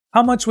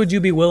How much would you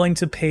be willing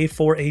to pay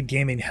for a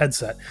gaming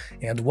headset?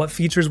 And what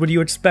features would you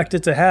expect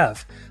it to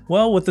have?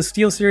 Well, with the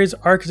SteelSeries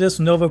Arctis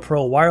Nova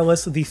Pro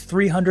Wireless, the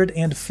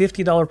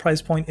 $350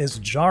 price point is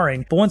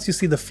jarring, but once you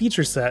see the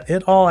feature set,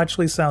 it all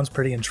actually sounds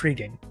pretty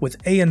intriguing. With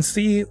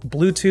ANC,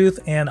 Bluetooth,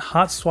 and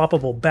hot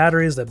swappable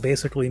batteries that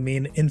basically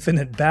mean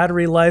infinite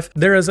battery life,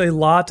 there is a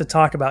lot to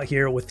talk about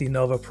here with the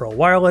Nova Pro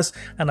Wireless,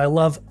 and I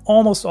love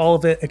almost all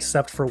of it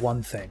except for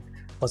one thing.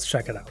 Let's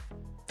check it out.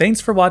 Thanks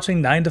for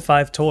watching 9 to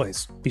 5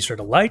 Toys. Be sure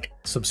to like,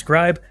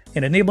 subscribe,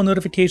 and enable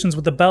notifications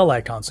with the bell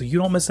icon so you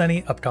don't miss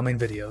any upcoming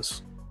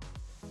videos.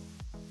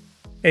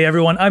 Hey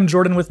everyone, I'm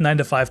Jordan with 9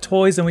 to 5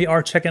 Toys, and we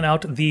are checking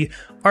out the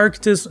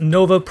Arctis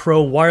Nova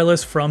Pro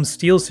Wireless from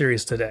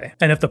SteelSeries today.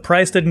 And if the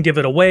price didn't give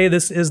it away,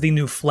 this is the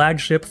new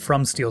flagship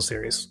from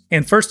SteelSeries.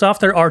 And first off,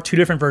 there are two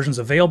different versions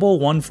available,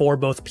 one for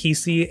both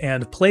PC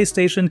and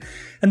PlayStation,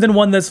 and then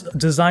one that's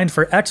designed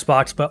for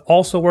Xbox but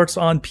also works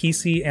on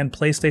PC and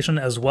PlayStation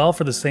as well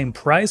for the same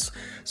price.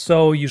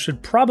 So you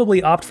should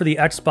probably opt for the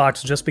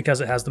Xbox just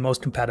because it has the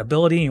most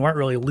compatibility and you aren't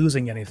really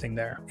losing anything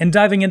there. And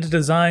diving into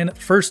design,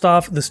 first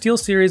off, the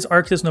SteelSeries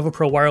Arctis Nova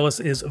Pro Wireless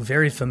is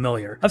very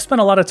familiar. I've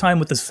spent a lot of time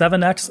with the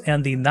 7X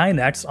and the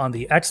 9X on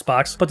the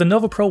Xbox, but the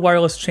Nova Pro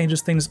Wireless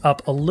changes things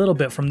up a little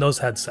bit from those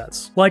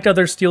headsets. Like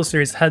other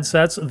SteelSeries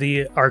headsets,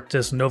 the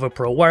Arctis Nova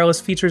Pro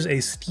Wireless features a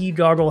ski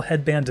goggle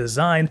headband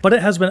design, but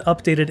it has been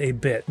updated a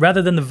bit.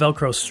 Rather than the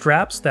Velcro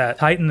straps that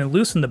tighten and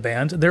loosen the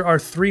band, there are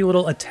 3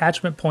 little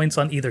attachment points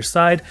on either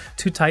side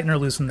to tighten or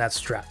loosen that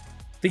strap.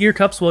 The ear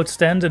cups will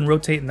extend and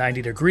rotate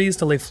 90 degrees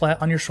to lay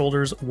flat on your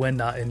shoulders when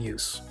not in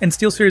use. And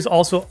SteelSeries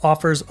also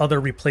offers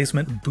other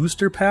replacement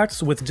booster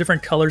packs with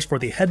different colors for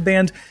the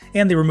headband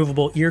and the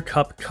removable ear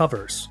cup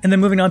covers. And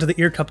then moving on to the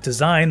ear cup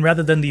design,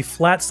 rather than the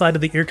flat side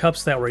of the ear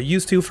cups that we're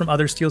used to from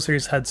other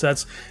SteelSeries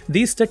headsets,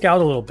 these stick out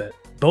a little bit.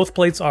 Both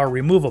plates are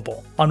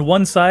removable. On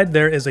one side,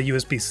 there is a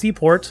USB-C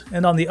port,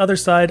 and on the other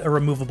side, a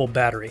removable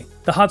battery.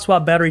 The hot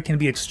swap battery can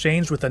be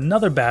exchanged with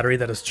another battery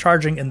that is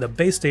charging in the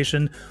base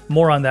station.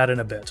 More on that in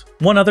a bit.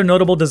 One other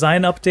notable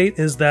design update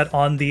is that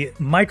on the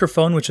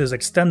microphone, which is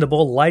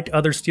extendable like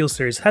other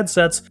SteelSeries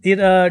headsets,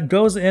 it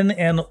goes in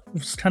and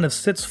kind of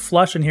sits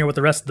flush in here with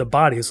the rest of the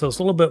body, so it's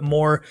a little bit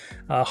more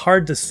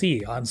hard to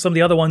see. On some of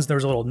the other ones,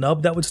 there's a little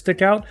nub that would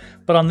stick out,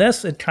 but on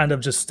this, it kind of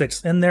just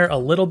sticks in there a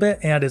little bit,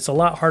 and it's a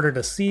lot harder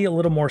to see, a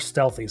little more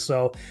stealthy.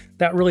 So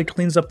that really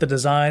cleans up the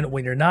design.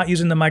 When you're not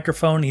using the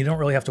microphone, you don't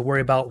really have to worry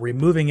about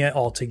removing it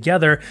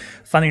altogether,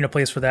 finding a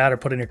place for that or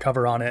putting your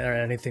cover on it or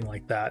anything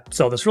like that.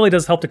 So this really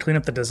does help to clean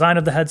up the design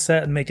of the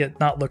headset and make it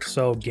not look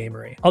so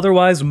gamery.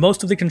 Otherwise,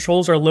 most of the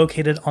controls are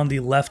located on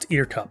the left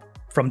ear cup.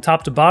 From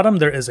top to bottom,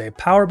 there is a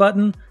power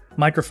button,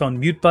 microphone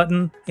mute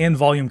button, and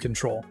volume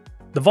control.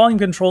 The volume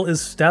control is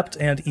stepped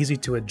and easy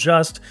to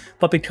adjust,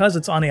 but because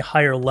it's on a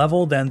higher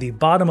level than the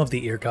bottom of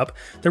the ear cup,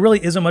 there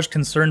really isn't much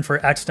concern for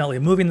accidentally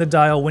moving the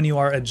dial when you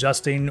are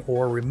adjusting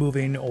or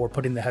removing or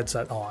putting the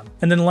headset on.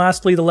 And then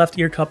lastly, the left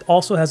ear cup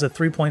also has a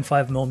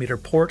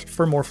 3.5mm port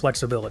for more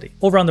flexibility.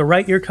 Over on the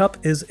right ear cup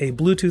is a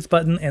Bluetooth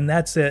button, and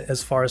that's it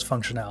as far as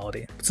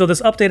functionality. So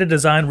this updated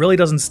design really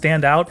doesn't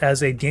stand out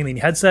as a gaming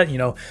headset,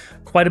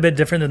 quite a bit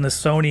different than the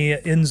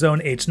Sony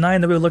InZone H9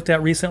 that we looked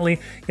at recently.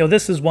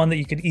 This is one that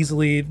you could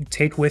easily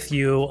take with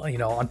you,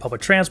 on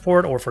public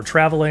transport or for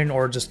traveling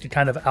or just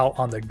kind of out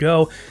on the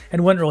go,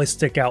 and wouldn't really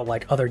stick out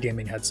like other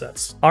gaming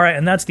headsets. All right,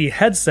 and that's the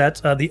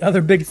headset. The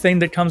other big thing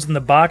that comes in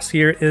the box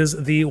here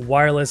is the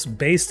wireless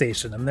base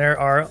station, and there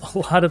are a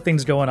lot of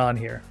things going on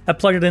here. I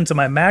plugged it into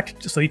my Mac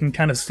so you can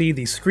kind of see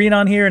the screen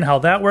on here and how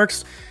that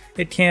works.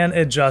 It can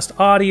adjust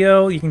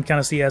audio. You can kind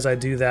of see as I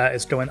do that,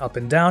 it's going up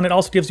and down. It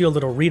also gives you a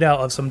little readout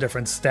of some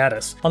different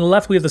status. On the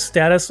left, we have the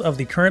status of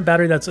the current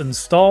battery that's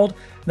installed.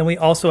 Then we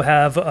also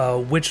have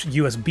which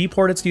USB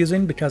port it's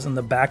using, because in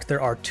the back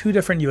there are 2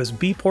 different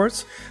USB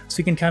ports. So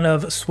you can kind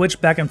of switch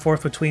back and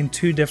forth between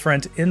 2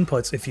 different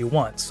inputs if you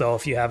want. So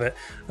if you have it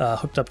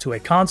hooked up to a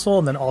console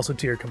and then also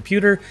to your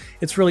computer,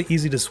 it's really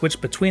easy to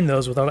switch between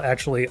those without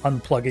actually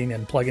unplugging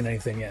and plugging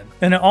anything in.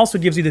 And it also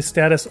gives you the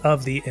status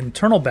of the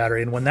internal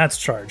battery and when that's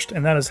charged.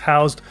 And that is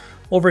housed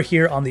over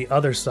here on the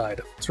other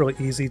side. It's really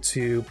easy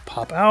to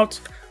pop out.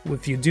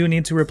 If you do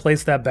need to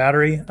replace that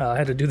battery, I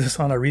had to do this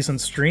on a recent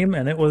stream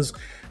and it was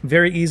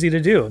very easy to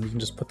do. You can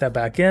just put that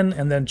back in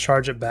and then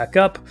charge it back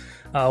up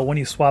when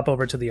you swap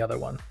over to the other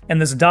one. And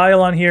this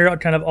dial on here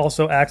kind of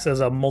also acts as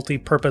a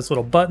multi-purpose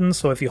little button.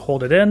 So if you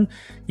hold it in,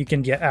 you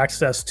can get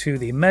access to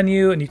the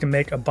menu and you can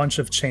make a bunch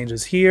of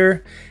changes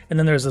here. And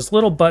then there's this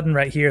little button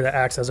right here that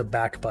acts as a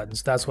back button.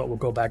 So that's what will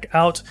go back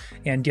out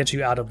and get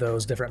you out of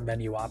those different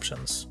menu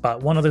options.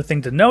 But one other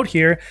thing to note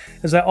here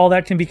is that all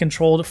that can be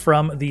controlled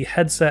from the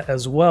headset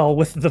as well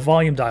with the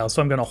volume dial.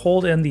 So I'm going to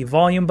hold in the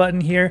volume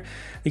button here.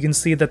 You can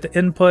see that the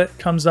input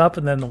comes up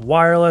and then the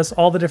wireless,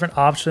 all the different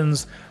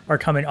options are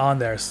coming on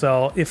there.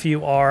 So if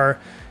you are,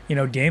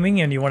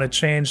 gaming and you want to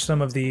change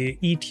some of the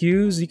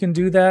EQs, you can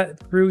do that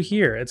through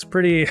here. It's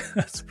pretty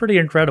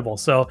incredible.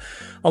 So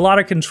a lot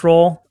of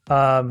control.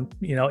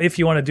 If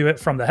you want to do it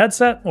from the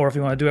headset, or if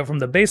you want to do it from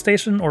the base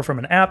station or from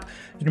an app,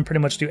 you can pretty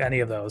much do any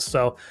of those.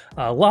 So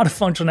a lot of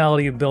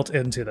functionality built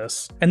into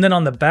this. And then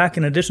on the back,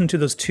 in addition to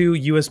those two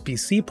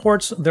USB-C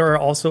ports, there are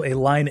also a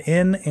line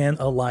in and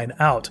a line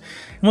out.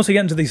 And once we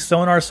get into the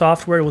Sonar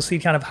software, we'll see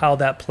kind of how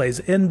that plays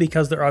in,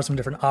 because there are some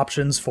different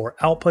options for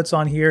outputs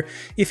on here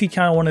if you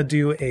kind of want to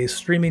do a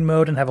streaming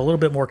mode and have a little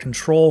bit more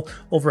control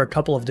over a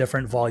couple of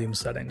different volume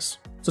settings.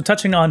 So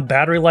touching on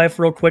battery life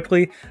real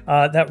quickly,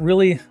 that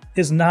really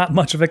is not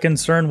much of a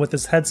concern with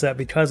this headset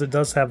because it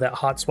does have that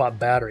hot swap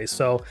battery.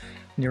 So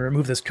when you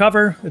remove this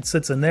cover, it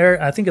sits in there.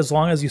 I think as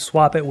long as you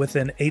swap it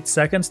within 8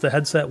 seconds, the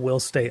headset will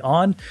stay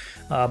on.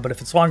 But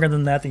if it's longer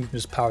than that, then you can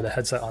just power the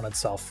headset on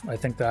itself. I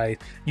think that I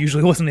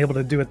usually wasn't able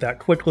to do it that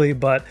quickly,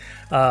 but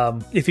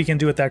if you can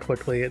do it that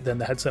quickly, then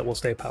the headset will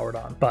stay powered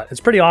on. But it's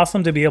pretty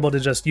awesome to be able to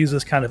just use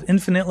this kind of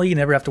infinitely. You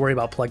never have to worry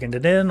about plugging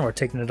it in or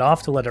taking it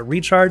off to let it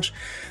recharge.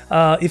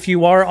 If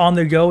you are on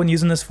the go and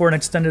using this for an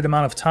extended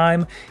amount of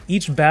time,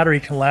 each battery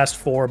can last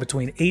for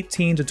between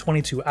 18 to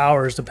 22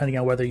 hours, depending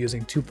on whether you're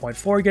using 2.4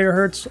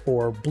 gigahertz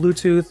or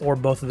Bluetooth, or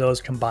both of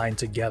those combined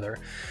together.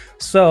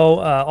 So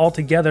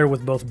altogether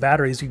with both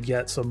batteries, you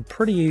get some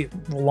pretty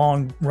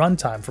long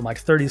runtime from like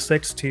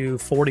 36 to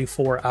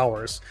 44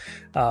 hours.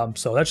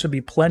 So that should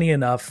be plenty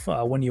enough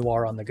when you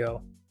are on the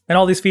go. And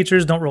all these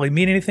features don't really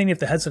mean anything if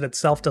the headset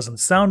itself doesn't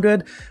sound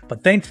good,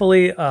 but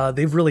thankfully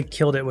they've really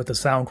killed it with the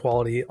sound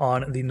quality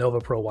on the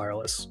Nova Pro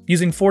Wireless.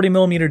 Using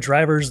 40mm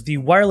drivers, the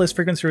wireless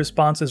frequency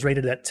response is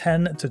rated at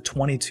 10 to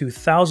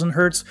 22,000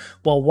 Hz,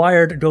 while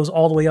wired goes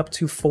all the way up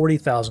to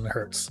 40,000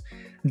 Hz.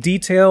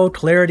 Detail,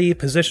 clarity,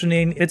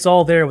 positioning, it's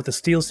all there with the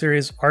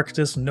SteelSeries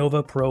Arctis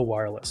Nova Pro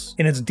Wireless.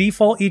 In its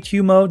default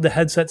EQ mode, the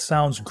headset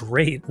sounds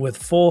great with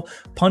full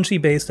punchy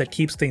bass that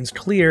keeps things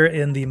clear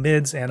in the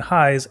mids and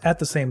highs at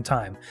the same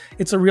time.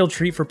 It's a real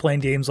treat for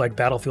playing games like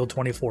Battlefield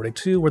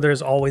 2042 where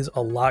there's always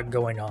a lot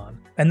going on.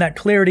 And that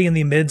clarity in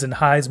the mids and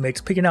highs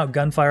makes picking out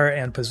gunfire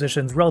and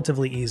positions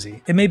relatively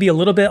easy. It may be a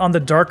little bit on the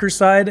darker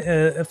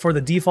side for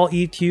the default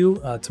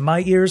EQ to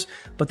my ears,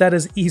 but that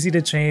is easy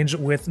to change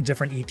with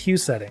different EQ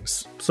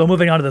settings. So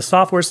moving on to the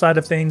software side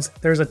of things,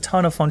 there's a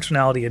ton of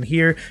functionality in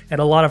here and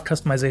a lot of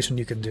customization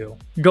you can do.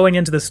 Going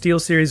into the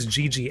SteelSeries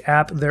GG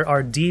app, there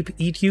are deep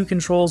EQ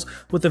controls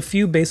with a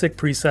few basic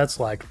presets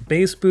like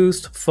bass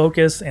boost,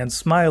 focus, and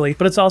smiley,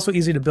 but it's also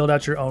easy to build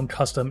out your own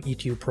custom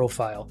EQ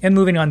profile. And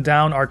moving on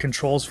down are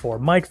controls for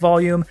mic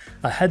volume,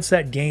 a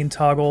headset gain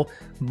toggle,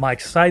 mic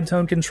side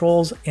tone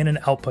controls, and an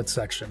output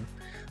section.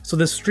 So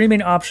this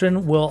streaming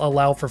option will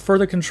allow for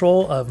further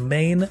control of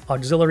main,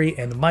 auxiliary,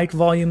 and mic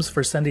volumes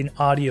for sending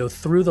audio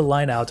through the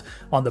line out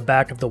on the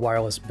back of the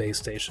wireless base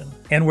station.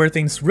 And where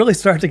things really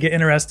start to get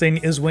interesting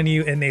is when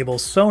you enable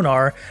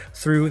Sonar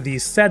through the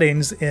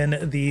settings in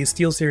the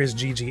SteelSeries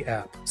GG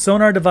app.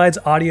 Sonar divides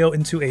audio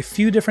into a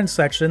few different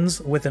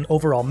sections with an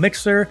overall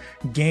mixer,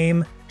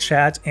 game,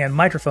 chat, and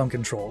microphone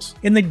controls.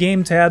 In the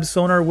Game tab,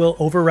 Sonar will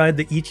override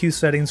the EQ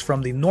settings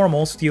from the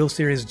normal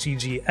SteelSeries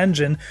GG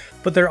engine,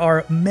 but there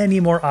are many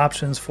more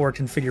options for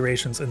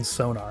configurations in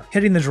Sonar.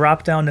 Hitting the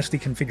drop-down next to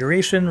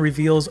configuration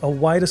reveals a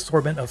wide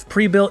assortment of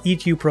pre-built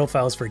EQ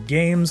profiles for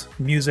games,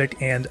 music,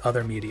 and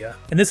other media.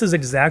 And this is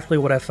exactly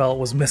what I felt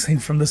was missing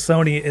from the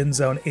Sony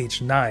InZone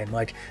H9.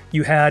 Like,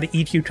 you had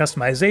EQ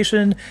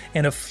customization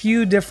and a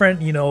few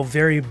different,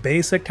 very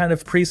basic kind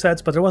of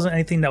presets, but there wasn't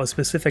anything that was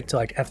specific to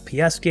like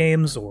FPS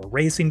games or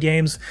racing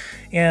games.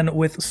 And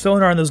with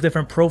Sonar and those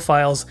different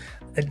profiles,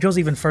 it goes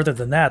even further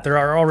than that. There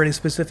are already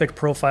specific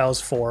profiles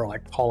for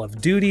like Call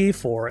of Duty,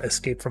 for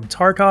Escape from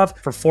Tarkov,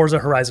 for Forza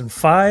Horizon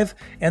 5,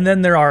 and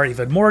then there are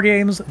even more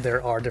games.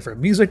 There are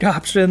different music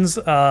options,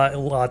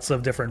 lots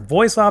of different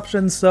voice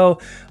options, so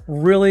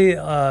really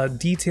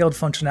detailed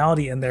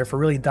functionality in there for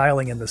really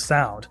dialing in the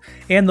sound.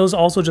 And those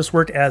also just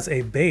work as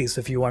a bass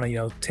if you want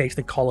to, take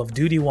the Call of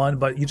Duty one,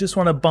 but you just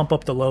want to bump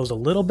up the lows a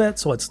little bit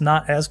so it's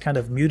not as kind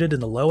of muted in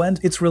the low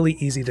end. It's really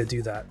easy to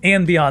do that.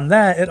 And beyond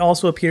that, it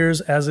also appears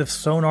as if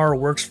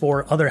Sonar works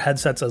for other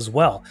headsets as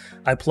well.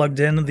 I plugged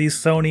in the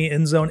Sony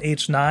InZone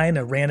H9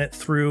 and ran it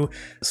through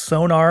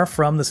Sonar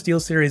from the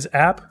SteelSeries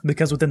app,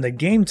 because within the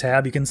Game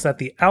tab you can set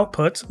the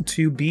output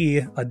to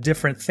be a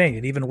different thing.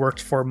 It even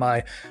worked for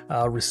my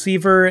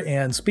receiver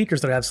and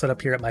speakers that I have set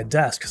up here at my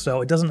desk, so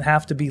it doesn't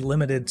have to be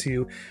limited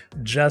to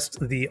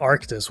just the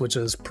Arctis, which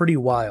is pretty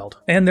wild.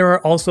 And there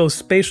are also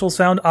spatial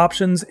sound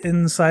options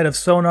inside of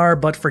Sonar,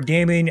 but for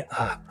gaming,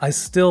 I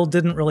still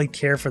didn't really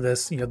care for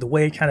this. The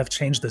way it kind of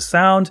changed the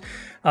sound,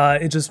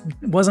 it just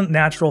wasn't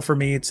natural for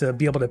me to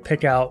be able to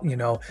pick out,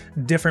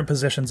 different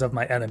positions of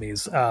my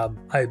enemies.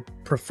 I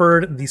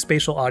preferred the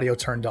spatial audio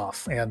turned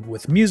off, and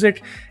with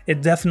music,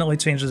 it definitely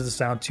changes the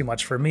sound too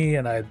much for me,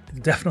 and I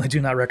definitely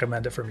do not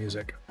recommend it for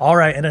music. All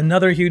right, and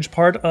another huge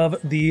part of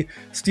the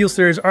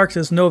SteelSeries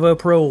Arctis Nova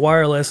Pro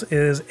Wireless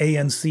is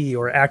ANC,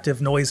 or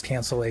active noise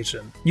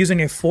cancellation.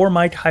 Using a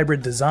 4-mic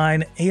hybrid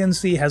design,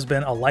 ANC has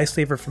been a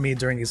lifesaver for me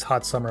during these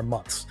hot summer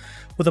months.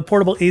 With a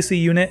portable AC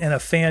unit and a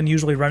fan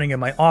usually running in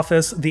my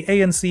office, the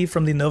ANC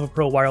from the Nova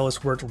Pro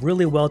Wireless worked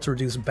really well to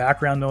reduce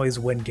background noise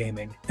when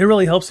gaming. It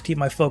really helps to keep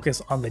my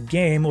focus on the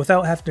game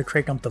without having to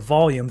crank up the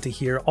volume to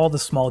hear all the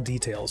small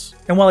details.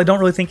 And while I don't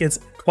really think it's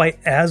quite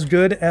as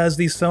good as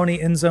the Sony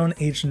InZone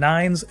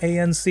H9's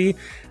ANC,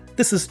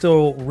 this is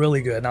still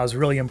really good, and I was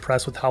really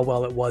impressed with how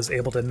well it was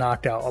able to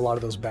knock out a lot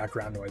of those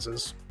background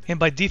noises. And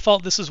by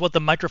default, this is what the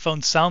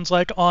microphone sounds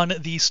like on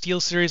the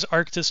SteelSeries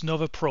Arctis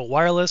Nova Pro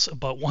Wireless,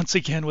 but once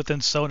again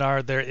within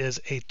Sonar, there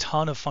is a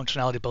ton of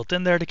functionality built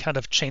in there to kind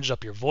of change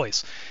up your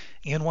voice.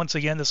 And once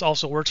again, this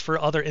also works for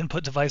other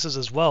input devices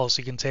as well, so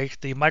you can take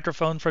the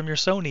microphone from your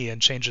Sony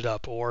and change it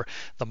up, or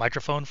the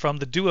microphone from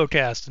the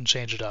Duocast and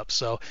change it up.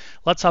 So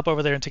let's hop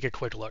over there and take a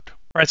quick look.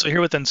 All right, so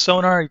here within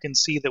Sonar, you can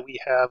see that we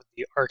have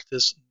the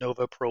Arctis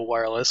Nova Pro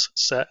Wireless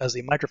set as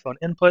the microphone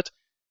input.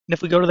 And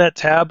if we go to that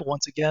tab,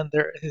 once again,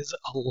 there is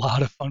a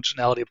lot of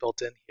functionality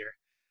built in here.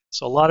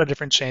 So a lot of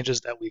different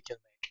changes that we can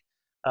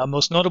make.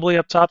 Most notably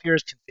up top here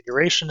is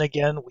configuration.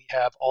 Again, we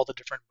have all the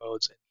different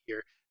modes in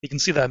here. You can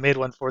see that I made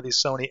one for the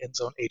Sony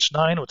InZone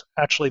H9, which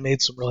actually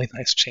made some really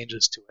nice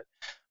changes to it.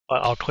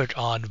 But I'll click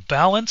on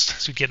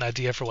balanced so you get an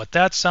idea for what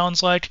that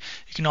sounds like.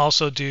 You can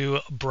also do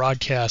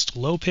broadcast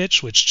low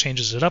pitch, which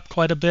changes it up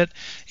quite a bit.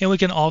 And we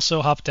can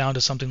also hop down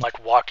to something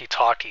like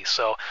walkie-talkie.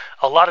 So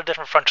a lot of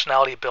different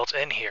functionality built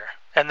in here.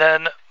 And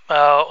then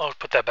I'll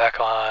put that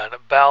back on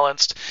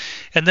balanced.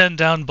 And then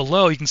down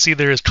below, you can see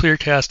there is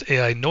ClearCast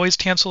AI noise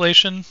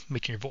cancellation,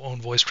 making your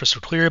own voice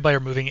crystal clear by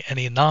removing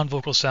any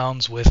non-vocal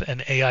sounds with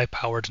an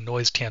AI-powered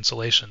noise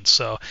cancellation.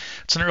 So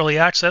it's an early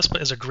access,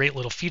 but is a great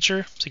little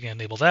feature. So you can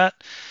enable that,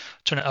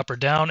 turn it up or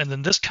down, and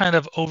then this kind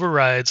of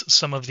overrides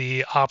some of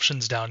the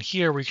options down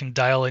here where you can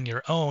dial in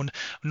your own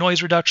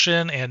noise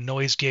reduction and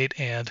noise gate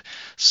and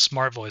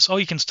smart voice. Oh,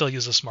 you can still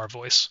use a smart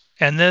voice.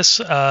 And this,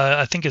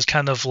 I think, is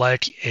kind of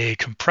like a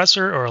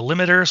compressor or a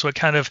limiter, so it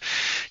kind of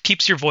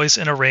keeps your voice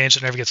in a range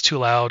that never gets too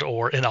loud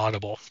or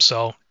inaudible.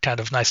 So kind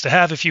of nice to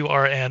have if you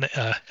are an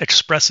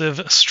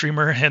expressive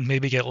streamer and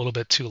maybe get a little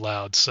bit too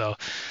loud. So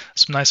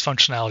some nice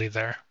functionality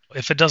there.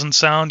 If it doesn't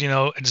sound,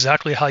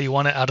 exactly how you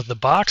want it out of the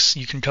box,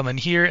 you can come in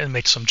here and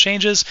make some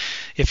changes.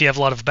 If you have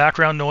a lot of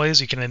background noise,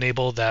 you can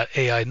enable that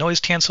AI noise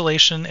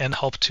cancellation and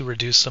help to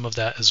reduce some of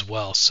that as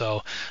well.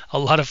 So a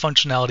lot of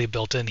functionality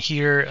built in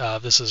here.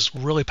 This is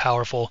really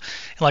powerful.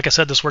 And like I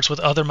said, this works with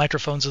other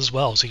microphones as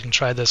well, so you can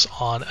try this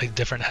on a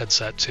different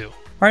headset too. All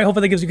right,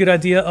 hopefully that gives you a good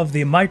idea of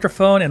the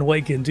microphone and what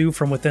you can do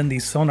from within the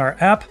Sonar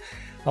app.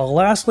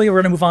 Lastly, we're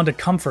going to move on to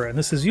comfort, and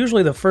this is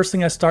usually the first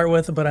thing I start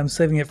with, but I'm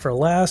saving it for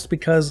last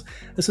because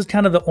this is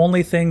kind of the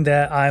only thing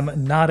that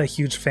I'm not a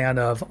huge fan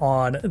of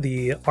on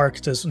the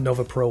Arctis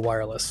Nova Pro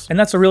Wireless. And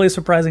that's a really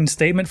surprising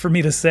statement for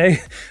me to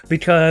say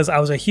because I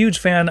was a huge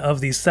fan of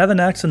the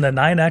 7X and the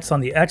 9X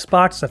on the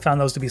Xbox. I found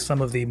those to be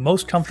some of the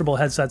most comfortable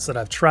headsets that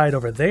I've tried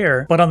over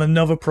there, but on the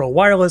Nova Pro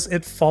Wireless,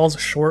 it falls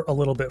short a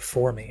little bit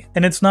for me.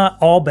 And it's not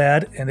all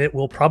bad, and it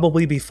will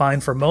probably be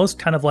fine for most,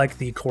 kind of like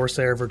the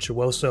Corsair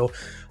Virtuoso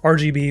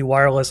RGB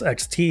Wireless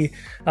XT,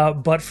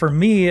 but for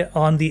me,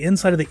 on the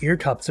inside of the ear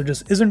cups, there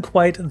just isn't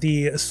quite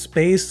the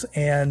space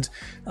and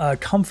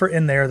comfort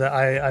in there that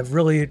I've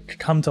really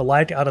come to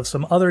like out of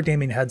some other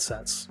gaming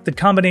headsets. The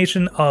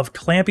combination of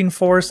clamping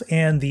force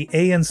and the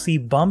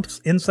ANC bumps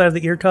inside of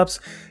the ear cups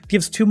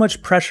gives too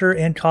much pressure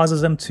and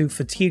causes them to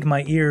fatigue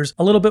my ears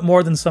a little bit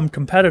more than some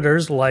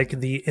competitors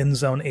like the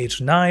InZone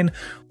H9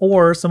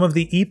 or some of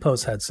the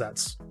EPOS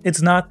headsets.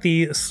 It's not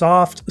the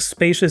soft,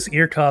 spacious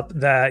ear cup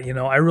that,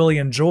 I really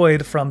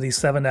enjoyed from the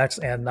 7X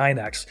and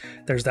 9X.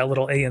 There's that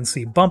little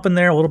ANC bump in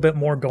there, a little bit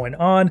more going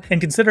on, and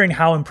considering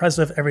how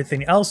impressive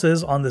everything else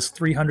is on this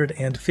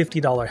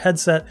 $350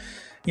 headset,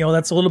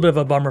 that's a little bit of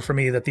a bummer for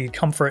me that the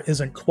comfort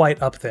isn't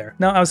quite up there.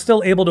 Now, I was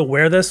still able to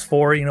wear this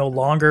for,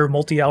 longer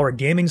multi-hour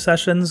gaming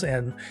sessions,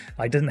 and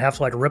I didn't have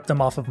to rip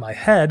them off of my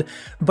head,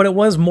 but it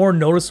was more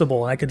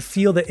noticeable, and I could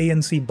feel the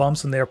ANC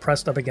bumps in there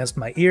pressed up against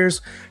my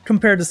ears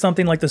compared to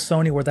something like the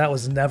Sony where that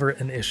was never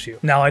an issue.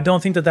 Now, I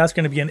don't think that that's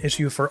going to be an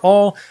issue for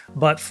all,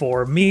 but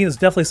for me, it's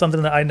definitely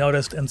something that I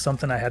noticed and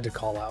something I had to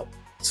call out.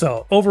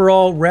 So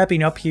overall,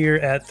 wrapping up here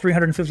at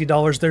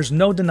 $350, there's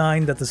no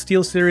denying that the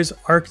SteelSeries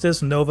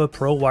Arctis Nova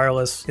Pro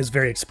Wireless is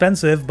very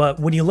expensive, but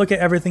when you look at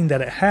everything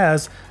that it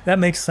has, that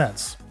makes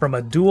sense. From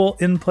a dual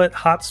input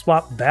hot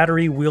swap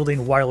battery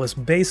wielding wireless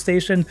base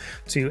station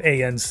to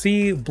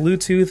ANC,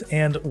 Bluetooth,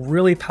 and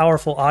really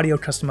powerful audio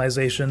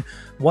customization,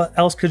 what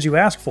else could you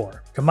ask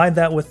for? Combine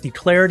that with the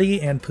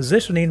clarity and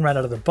positioning right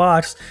out of the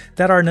box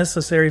that are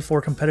necessary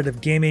for competitive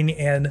gaming,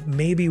 and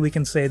maybe we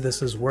can say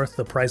this is worth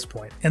the price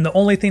point. And the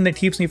only thing that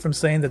keeps me from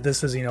saying that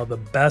this is, the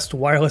best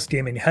wireless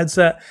gaming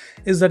headset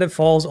is that it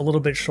falls a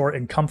little bit short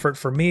in comfort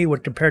for me when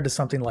compared to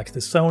something like the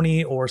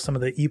Sony or some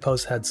of the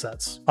EPOS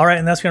headsets. All right,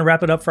 and that's going to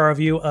wrap it up for our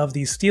review of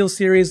the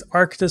SteelSeries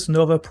Arctis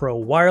Nova Pro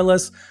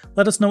Wireless.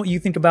 Let us know what you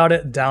think about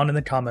it down in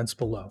the comments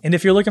below. And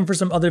if you're looking for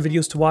some other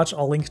videos to watch,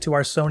 I'll link to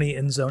our Sony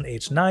InZone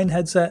H9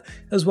 headset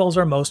as well as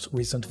our most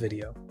recent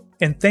video.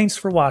 And thanks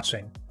for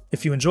watching.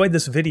 If you enjoyed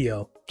this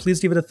video, please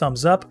give it a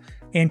thumbs up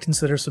and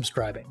consider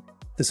subscribing.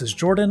 This is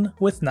Jordan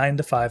with 9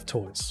 to 5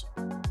 Toys.